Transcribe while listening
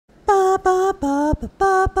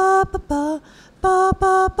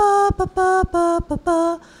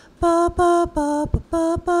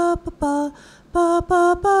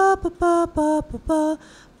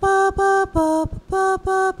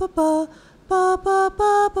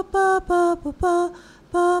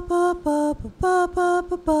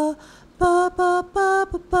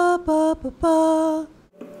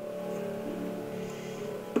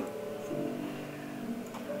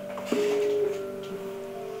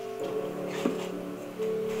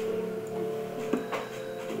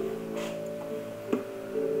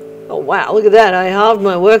Oh wow, look at that, I halved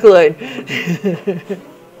my workload.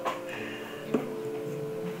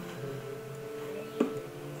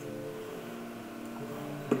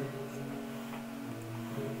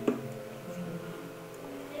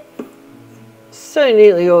 So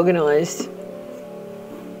neatly organized.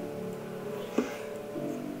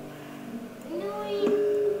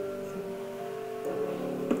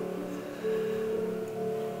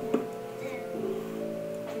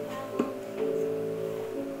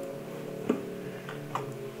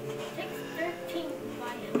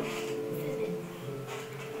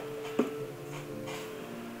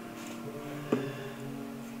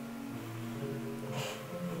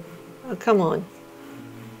 Oh, come on.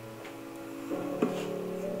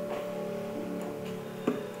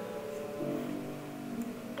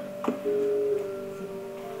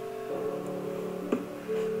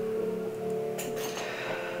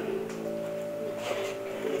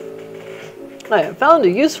 I found a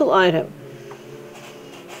useful item.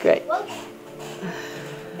 Great.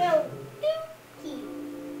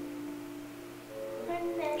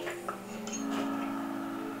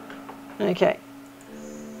 Okay.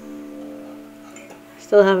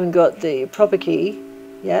 Still haven't got the proper key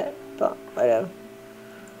yet, but whatever.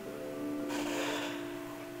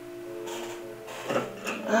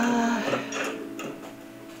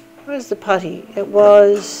 Where's the putty? It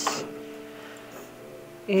was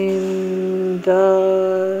in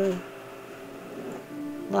the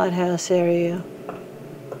lighthouse area.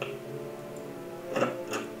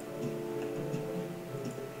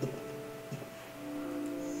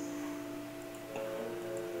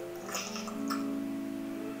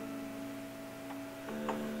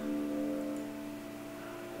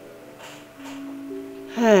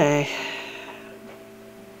 Hey.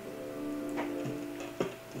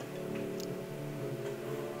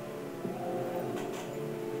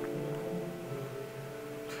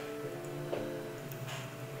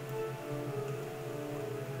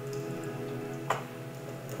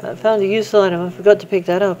 I found a useful item. I forgot to pick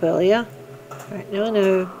that up earlier. Right, now I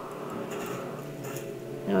know.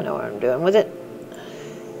 Now I know what I'm doing with it.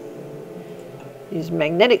 Use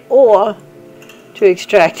magnetic ore to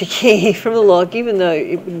extract a key from the lock, even though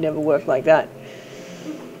it would never work like that.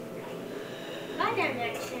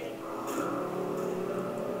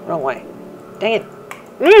 Wrong way. Dang it.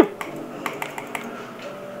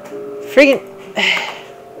 Friggin'.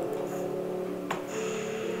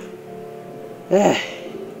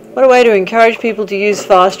 What a way to encourage people to use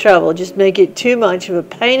fast travel. Just make it too much of a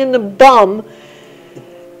pain in the bum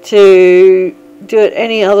to do it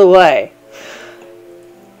any other way.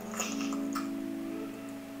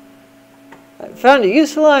 I found a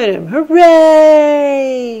useful item.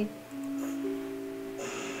 Hooray!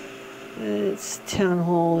 It's town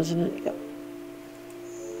hall, isn't it? Yep.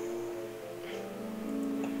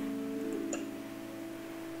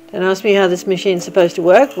 Don't ask me how this machine's supposed to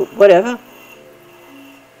work. Whatever.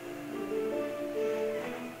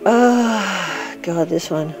 Oh, God, this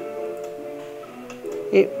one.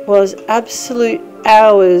 It was absolute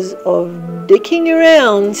hours of dicking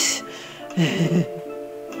around.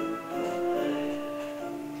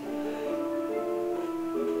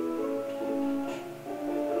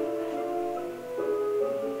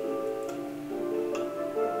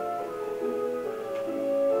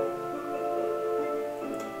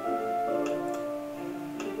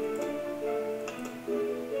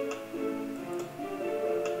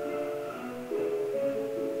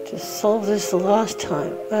 To solve this the last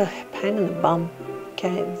time. Ugh, pain in the bum.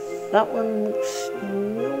 Okay, that one looks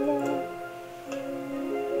normal.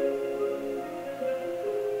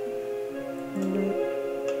 Nope.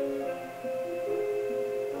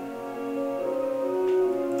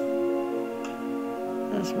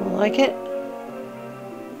 That's more like it.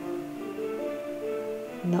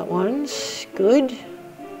 And that one's good.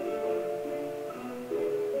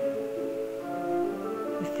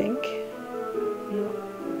 I think. Yep.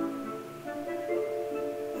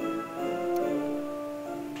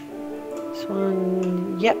 This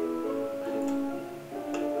one, yep.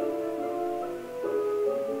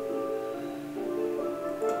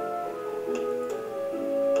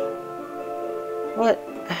 What?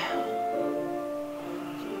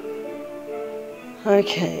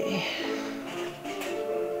 Okay.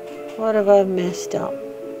 What have I messed up?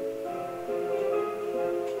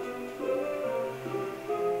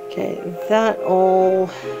 Okay, that all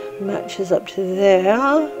matches up to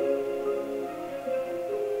there.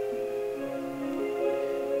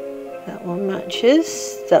 That one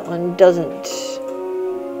matches. That one doesn't.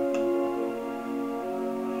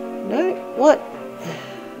 No, what?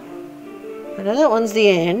 I know that one's the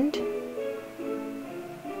end.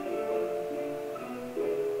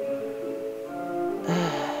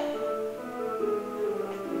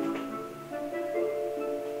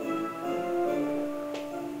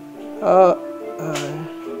 Oh.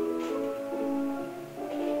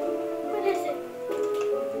 What is it?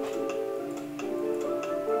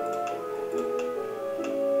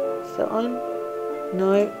 Is that one?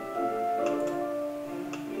 No.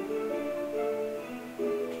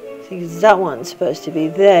 I think that one's supposed to be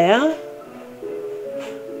there.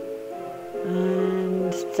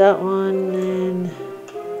 And that one then.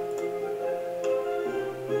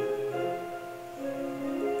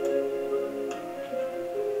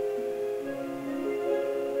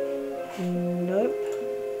 Nope.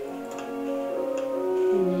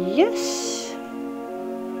 Yes.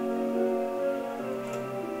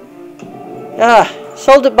 Ah,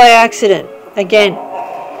 solved it by accident. Again.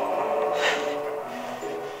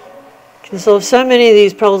 Can solve so many of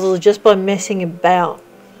these puzzles just by messing about.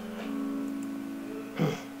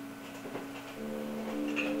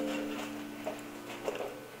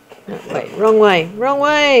 No, wait, wrong way. Wrong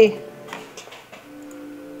way.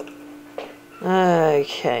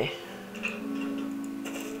 Okay.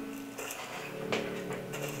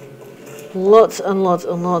 Lots and lots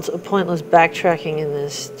and lots of pointless backtracking in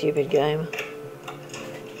this stupid game.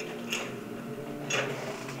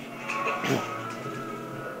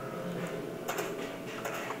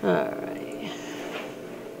 Alright.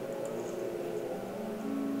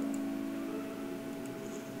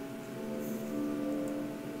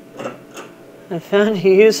 I found a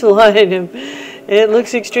useful item. It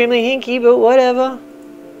looks extremely hinky, but whatever.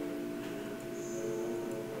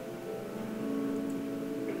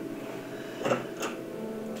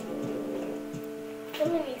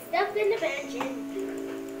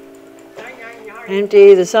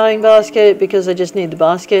 Empty the sewing basket because I just need the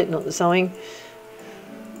basket, not the sewing.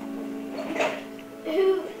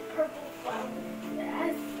 Ooh, purple flower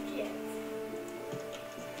baskets.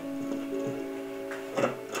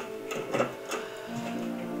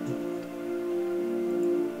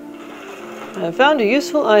 I found a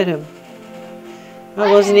useful item.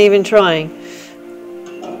 I wasn't even trying.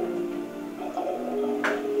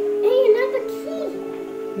 Hey, another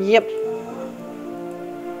key. Yep.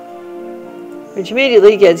 Which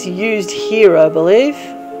immediately gets used here, I believe.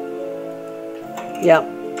 Yep.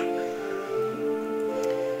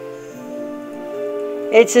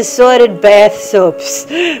 It's assorted bath soaps.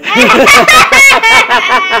 It's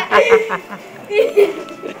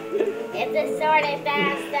assorted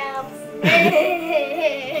bath soaps.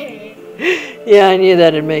 Yeah, I knew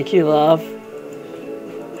that'd make you laugh.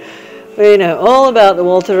 We know all about the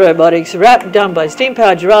Walter Robotics rap done by Steam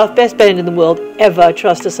Powered Giraffe, best band in the world ever.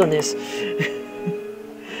 Trust us on this.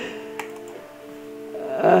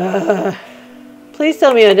 Please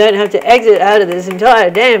tell me I don't have to exit out of this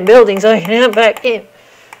entire damn building so I can get back in.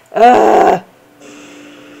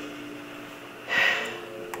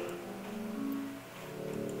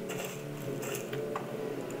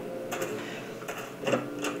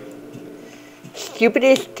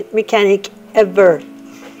 Stupidest mechanic ever.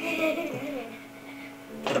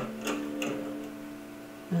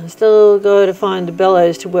 I still got to find the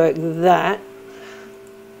bellows to work that.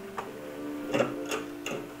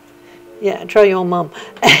 Yeah, try your mum.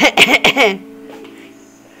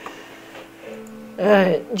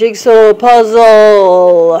 Alright, jigsaw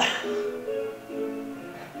puzzle.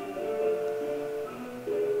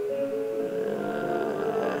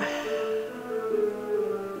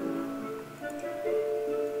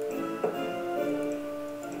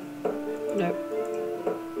 Nope.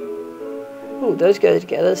 Oh, those go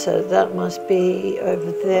together, so that must be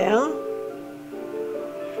over there.